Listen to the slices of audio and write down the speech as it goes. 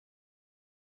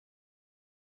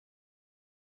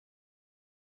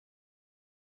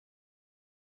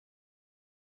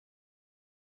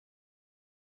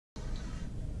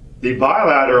The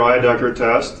bilateral adductor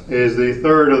test is the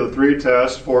third of the 3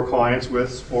 tests for clients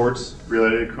with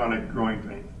sports-related chronic groin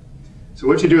pain. So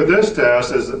what you do with this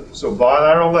test is, so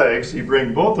bilateral legs, you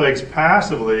bring both legs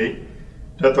passively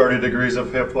to 30 degrees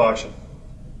of hip flexion.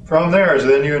 From there,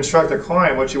 then you instruct the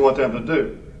client what you want them to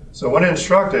do. So when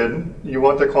instructed, you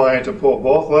want the client to pull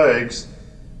both legs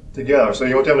together. So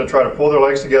you want them to try to pull their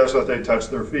legs together so that they touch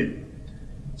their feet.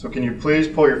 So can you please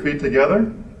pull your feet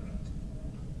together?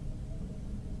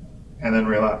 And then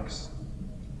relax.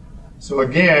 So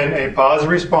again, a positive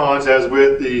response, as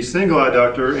with the single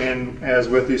adductor and as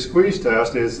with the squeeze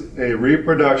test, is a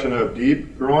reproduction of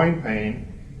deep groin pain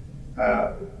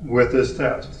with this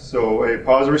test. So a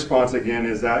positive response again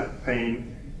is that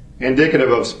pain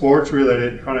indicative of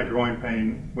sports-related chronic groin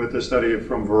pain with the study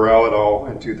from Bilateral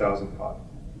Adductor in 2005.